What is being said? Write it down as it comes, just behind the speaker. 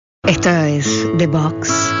Esto es The Box,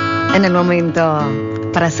 en el momento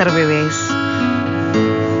para hacer bebés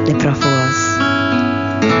de prófugos.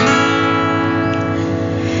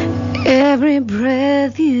 Every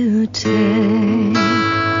breath you take,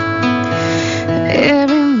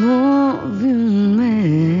 every move you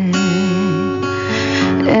make,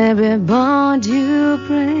 every bond you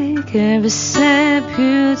break, every step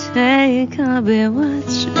you take, I'll be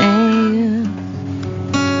watching you.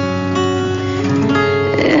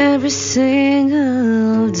 Every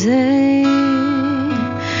single day,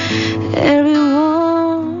 every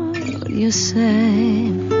word you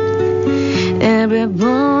say, every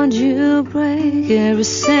bond you break, every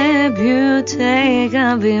step you take,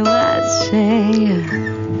 I'll be watching you.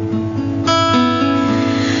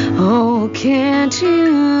 Oh, can't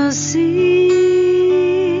you see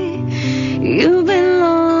you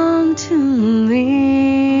belong to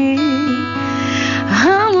me?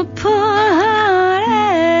 I'm a poor heartache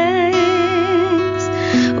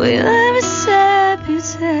with every step you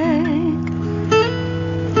take,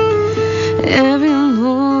 every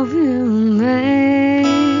move you make,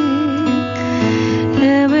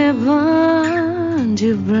 every bond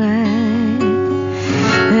you break,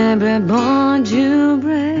 every bond you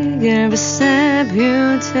break, every step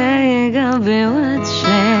you take, I'll be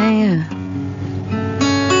watching you.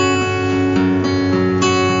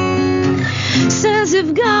 Since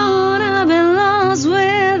you've gone, I've been lost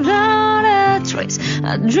without a trace.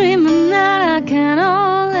 I dream at night, I can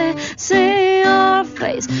only see your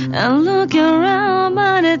face and look around,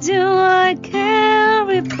 but it's you I can't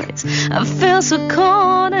replace. I feel so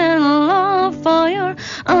cold and long for your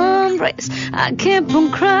embrace. I keep on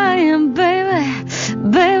crying, baby,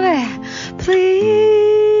 baby, please,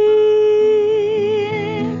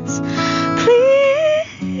 please.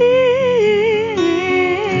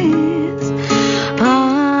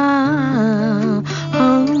 Oh,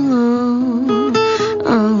 oh,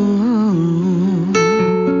 oh,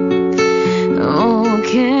 oh,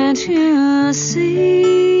 can't you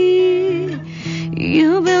see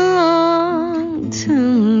you belong to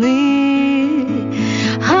me?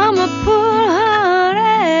 I'm a poor heartache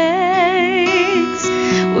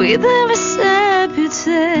with every step you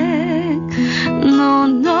take. No,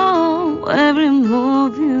 no, every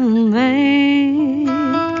move you make,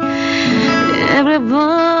 every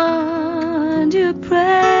bond you break,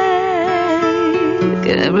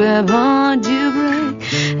 every bond you break,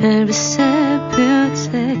 every step you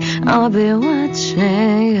take, I'll be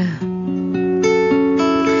watching you.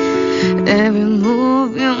 Every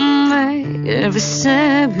move you make, every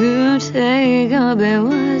step you take, I'll be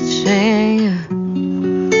watching you.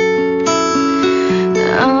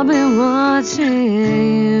 I'll be watching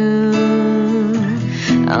you.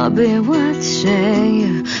 I'll be watching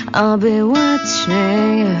you. I'll be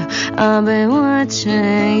watching you. I'll be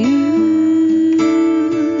watching you.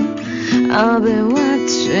 I'll be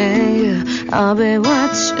watching you. I'll be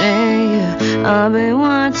watching you. I'll be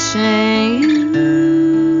watching you.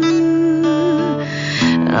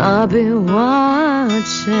 I'll be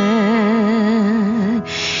watching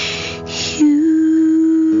you.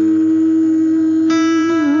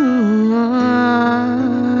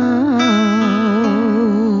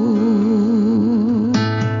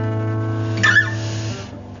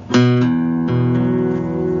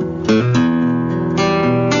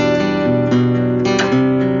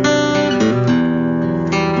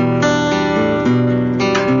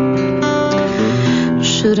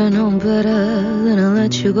 Should've known better than to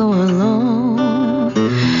let you go alone.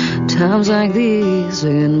 Times like these, I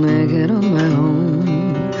can make it on my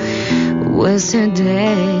own. Wasted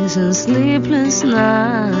days and sleepless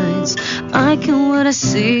nights, I can't wait to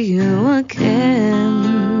see you again.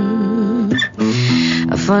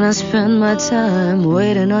 I finally spend my time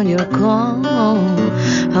waiting on your call.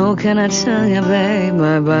 How can I tell you, babe,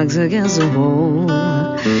 my back's against the wall.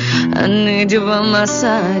 I need you by my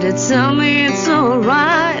side to tell me it's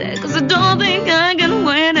alright, 'cause I don't think I can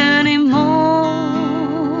wait anymore.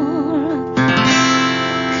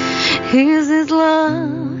 Is this love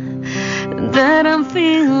that I'm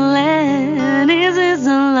feeling? Is this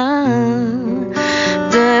the love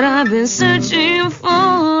that I've been searching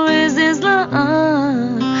for? Is this love,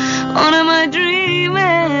 or am I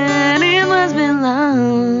dreaming? It must be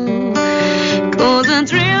love, 'cause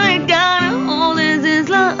it's really got a hold. Is this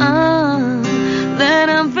love that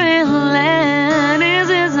I'm feeling? Is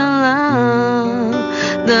this the love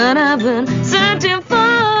that I've been searching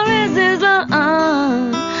for? Is this love,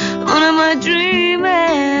 or am I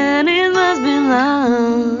dreaming? It must be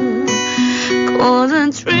love, 'cause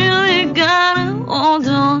it's really got a hold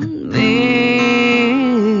on me.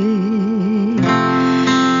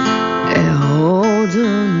 A hold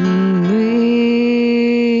on me.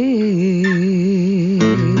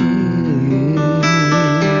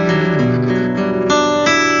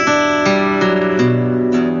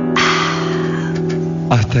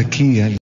 Hasta aquí.